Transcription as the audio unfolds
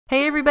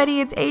Hey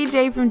everybody, it's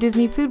AJ from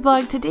Disney Food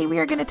Blog. Today we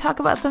are going to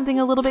talk about something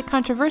a little bit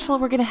controversial.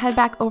 We're going to head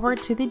back over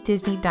to the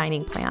Disney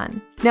dining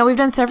plan. Now we've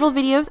done several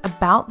videos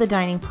about the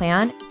dining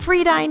plan,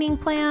 free dining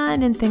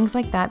plan, and things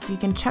like that, so you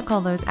can check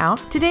all those out.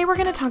 Today we're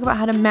going to talk about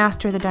how to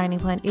master the dining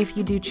plan if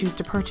you do choose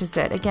to purchase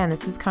it. Again,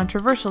 this is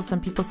controversial. Some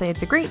people say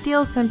it's a great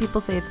deal, some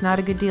people say it's not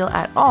a good deal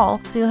at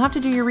all. So you'll have to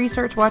do your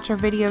research, watch our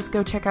videos,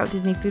 go check out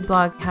Disney Food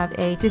Blog, have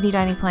a Disney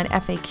dining plan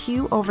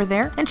FAQ over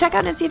there, and check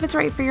out and see if it's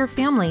right for your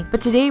family.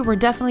 But today we're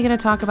definitely going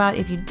to talk about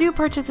if you do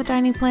purchase a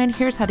dining plan,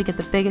 here's how to get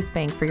the biggest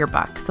bang for your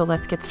buck. So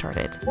let's get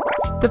started.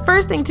 The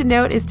first thing to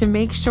note is to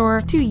make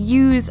sure to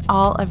use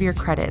all of your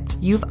credits.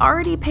 You've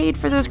already paid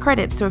for those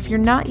credits, so if you're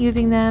not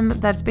using them,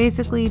 that's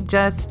basically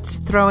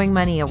just throwing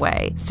money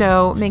away.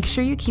 So make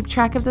sure you keep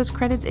track of those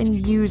credits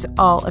and use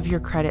all of your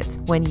credits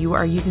when you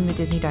are using the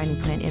Disney dining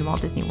plan in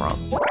Walt Disney World.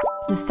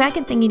 The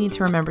second thing you need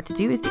to remember to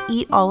do is to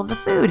eat all of the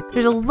food.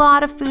 There's a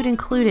lot of food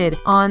included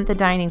on the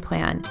dining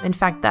plan. In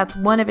fact, that's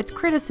one of its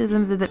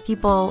criticisms, is that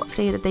people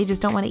say that they just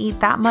don't want to eat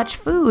that much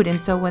food.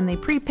 And so when they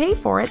prepay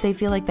for it, they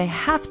feel like they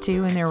have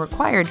to and they're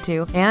required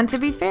to. And to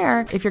be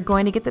fair, if you're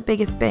going to get the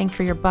biggest bang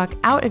for your buck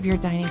out of your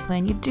dining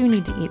plan, you do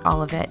need to eat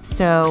all of it.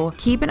 So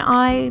keep an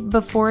eye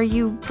before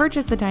you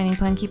purchase the dining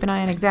plan. Keep an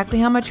eye on exactly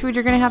how much food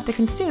you're going to have to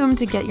consume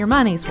to get your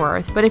money's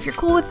worth. But if you're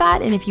cool with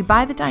that, and if you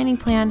buy the dining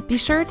plan, be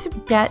sure to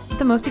get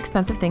the most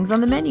expensive things on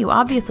the menu.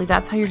 Obviously,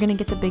 that's how you're going to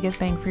get the biggest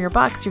bang for your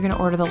bucks. You're going to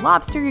order the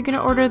lobster, you're going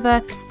to order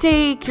the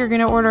steak, you're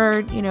going to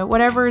order,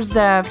 whatever's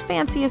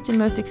fanciest and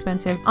most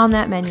expensive on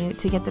that menu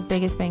to get the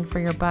biggest bang for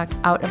your buck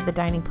out of the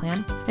dining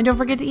plan. And don't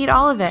forget to eat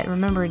all of it.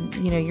 Remember,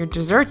 your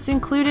dessert's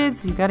included,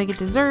 so you got to get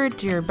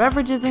dessert, your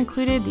beverages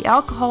included, the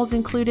alcohol's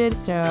included.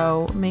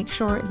 So make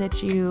sure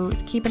that you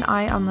keep an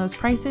eye on those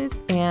prices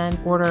and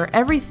order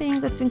everything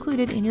that's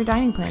included in your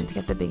dining plan to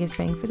get the biggest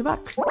bang for the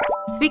buck.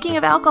 Speaking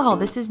of alcohol,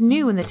 this is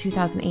new in the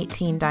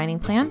 2018 dining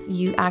plan.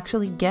 You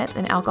actually get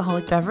an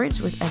alcoholic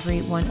beverage with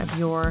every one of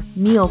your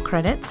meal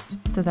credits.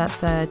 So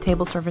that's a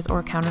table service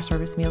or counter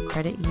service meal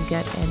credit. You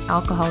get an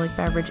alcoholic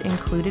beverage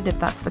included if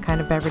that's the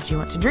kind of beverage you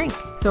want to drink.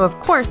 So of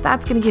course,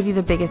 that's going to give you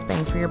the biggest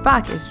bang for your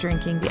buck, is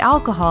drinking the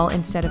alcohol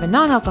instead of a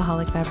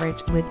non-alcoholic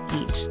beverage with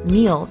each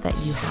meal that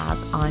you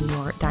have on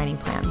your dining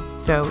plan.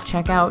 So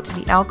check out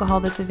the alcohol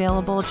that's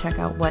available, check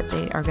out what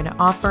they are going to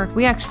offer.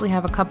 We actually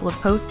have a couple of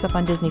posts up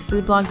on Disney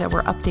Food Blog that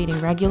we're updating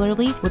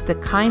regularly with the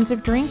kinds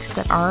of drinks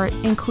that are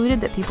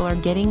included that people are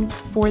getting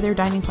for their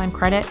dining plan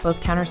credit, both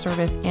counter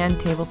service and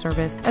table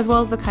service, as well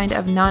as the kind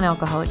of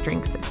non-alcoholic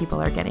drinks that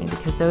people are getting,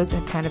 because those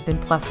have kind of been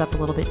plussed up a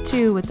little bit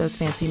too with those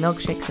fancy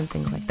milkshakes and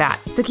things like that.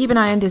 So keep an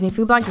eye on Disney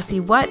Food Blog to see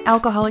what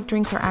alcoholic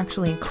drinks are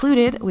actually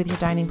included with your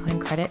dining plan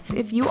credit.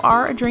 If you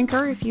are a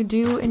drinker, if you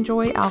do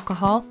enjoy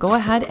alcohol, go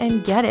ahead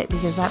and get it,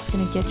 because that's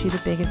going to get you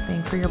the biggest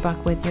bang for your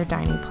buck with your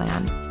dining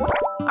plan.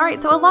 All right,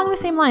 so along the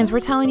same lines, we're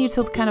telling you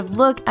to kind of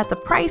look at the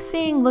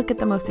pricing, look at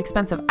the most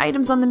expensive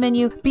items on the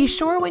menu. Be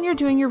sure when you're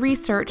doing your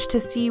research to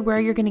see where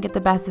you're going to get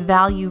the best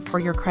value for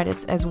your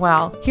credits as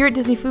well. Here at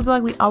Disney Food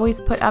Blog, we always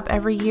put up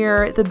every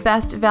year the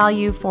best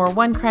value for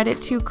 1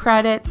 credit, 2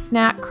 credits,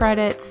 snack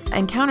credits,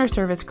 and counter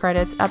service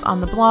credits up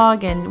on the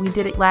blog. And we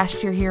did it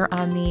last year here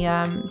on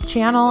the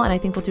channel, and I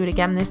think we'll do it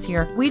again this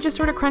year. We just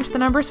sort of crunch the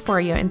numbers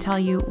for you and tell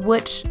you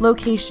which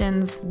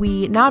locations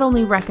we not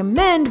only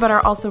recommend, but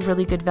are also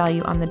really good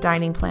value on the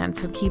dining plan.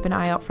 So keep an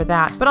eye out for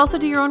that. But also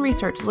do your own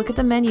research. Look at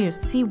the menus.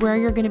 See where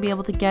you're going to be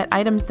able to get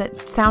items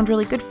that sound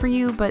really good for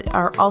you, but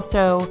are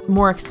also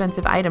more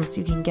expensive items, so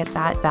you can get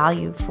that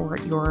value for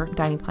your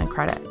dining plan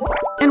credit.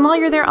 And while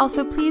you're there,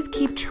 also please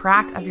keep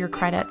track of your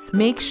credits.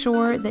 Make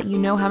sure that you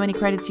know how many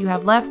credits you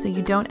have left, so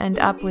you don't end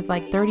up with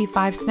like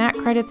 35 snack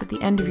credits at the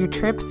end of your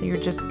trip, so you're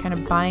just kind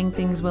of buying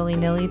things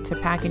willy-nilly to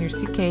pack in your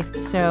suitcase.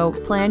 So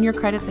plan your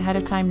credits ahead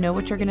of time, know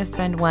what you're going to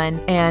spend when,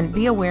 and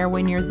be aware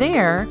when you're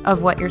there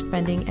of what you're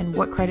spending and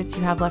what credits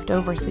you have left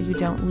over, so you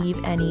don't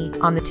leave any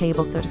on the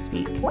table, so to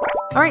speak.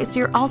 All right, so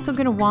you're also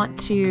going to want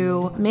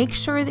to make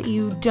sure that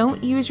you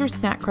don't use your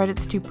snack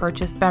credits to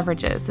purchase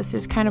beverages. This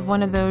is kind of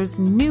one of those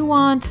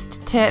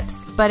nuanced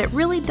tips, but it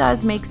really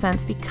does make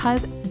sense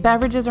because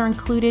beverages are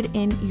included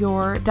in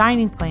your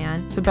dining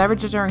plan. So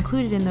beverages are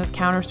included in those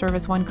counter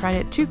service 1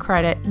 credit, 2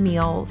 credit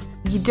meals.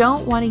 You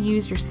don't want to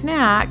use your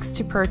snacks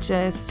to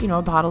purchase,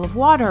 a bottle of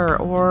water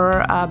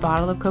or a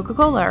bottle of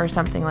Coca-Cola or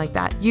something like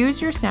that.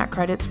 Use your snack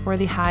credits for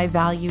the high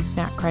value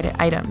snack credit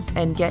items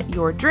and get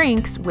your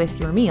drinks with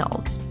your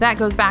meals. That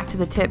goes back to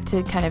the tip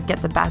to kind of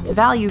get the best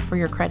value for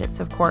your credits,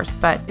 of course.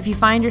 But if you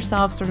find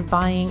yourself sort of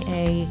buying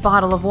a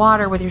bottle of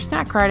water with your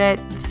snack credit,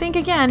 think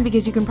again,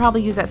 because you can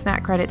probably use that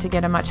snack credit to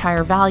get a much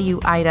higher value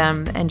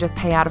item and just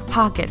pay out of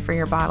pocket for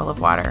your bottle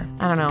of water.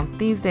 I don't know.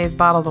 These days,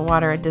 bottles of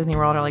water at Disney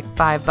World are like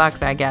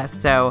 $5, I guess.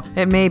 So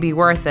it may be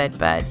worth it,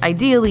 but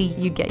ideally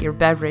you'd get your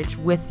beverage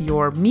with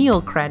your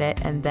meal credit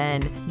and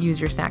then use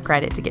your snack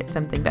credit to get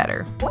something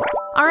better.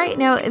 All right,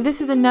 now this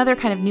is another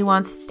kind of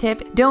nuanced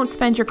tip. Don't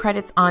spend your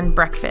credits on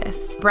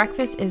breakfast.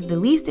 Breakfast is the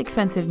least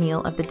expensive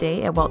meal of the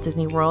day at Walt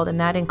Disney World, and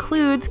that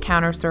includes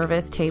counter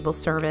service, table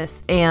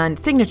service, and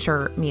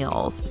signature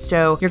meals.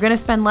 So you're going to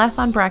spend less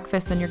on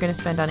breakfast than you're going to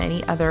spend on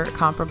any other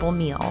comparable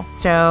meal.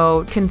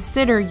 So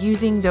consider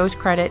using those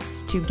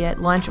credits to get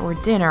lunch or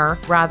dinner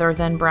rather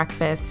than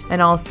breakfast.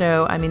 And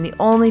also, I mean, the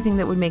only thing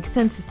that would make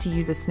sense is to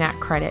use a snack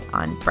credit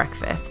on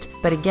breakfast.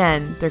 But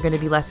again, they're going to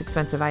be less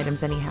expensive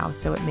items anyhow,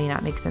 so it may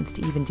not make sense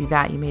to even do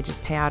that. You may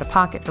just pay out of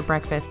pocket for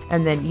breakfast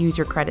and then use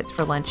your credits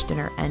for lunch,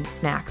 dinner, and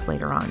snacks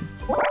later on.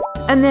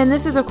 And then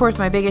this is, of course,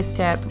 my biggest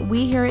tip.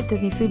 We here at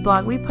Disney Food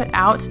Blog, we put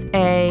out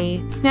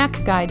a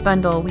snack guide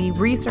bundle. We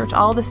research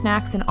all the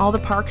snacks in all the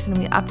parks and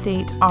we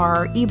update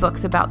our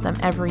ebooks about them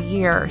every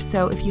year.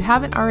 So if you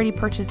haven't already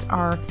purchased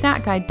our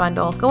snack guide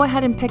bundle, go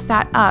ahead and pick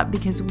that up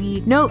because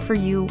we note for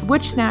you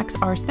which snacks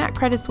are snack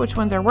credits, which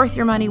ones are worth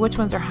your money, which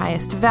ones are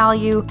highest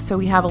value. So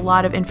we have a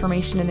lot of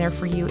information in there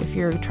for you if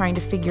you're trying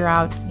to figure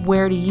out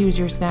where to use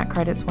your snack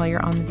credits while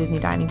you're on the Disney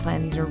Dining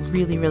Plan. These are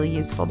really, really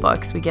useful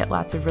books. We get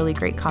lots of really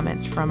great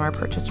comments from our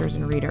purchasers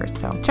and readers.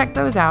 So check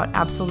those out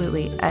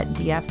absolutely at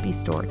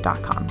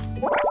dfbstore.com.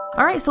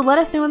 All right, so let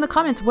us know in the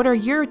comments, what are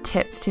your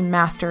tips to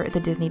master the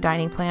Disney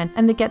Dining Plan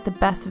and to get the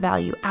best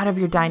value out of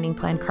your dining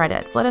plan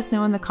credits? Let us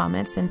know in the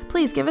comments, and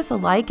please give us a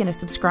like and a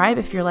subscribe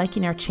if you're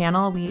liking our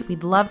channel.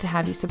 We'd love to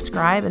have you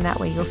subscribe, and that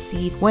way you'll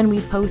see when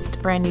we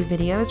post brand new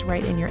videos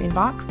right in your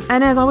inbox.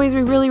 And as always,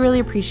 we really, really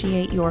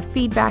appreciate your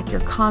feedback,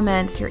 your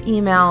comments, your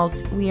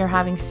emails. We are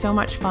having so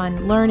much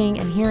fun learning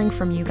and hearing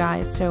from you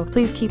guys, so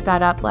please keep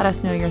that up. Let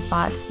us know your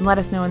thoughts, and let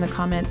us know in the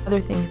comments other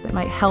things that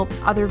might help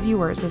other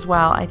viewers as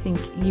well. I think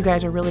you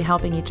guys are really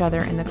helping each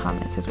other in the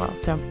comments as well.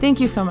 So thank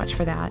you so much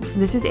for that.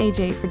 This is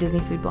AJ for Disney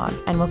Food Blog,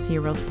 and we'll see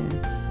you real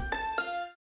soon.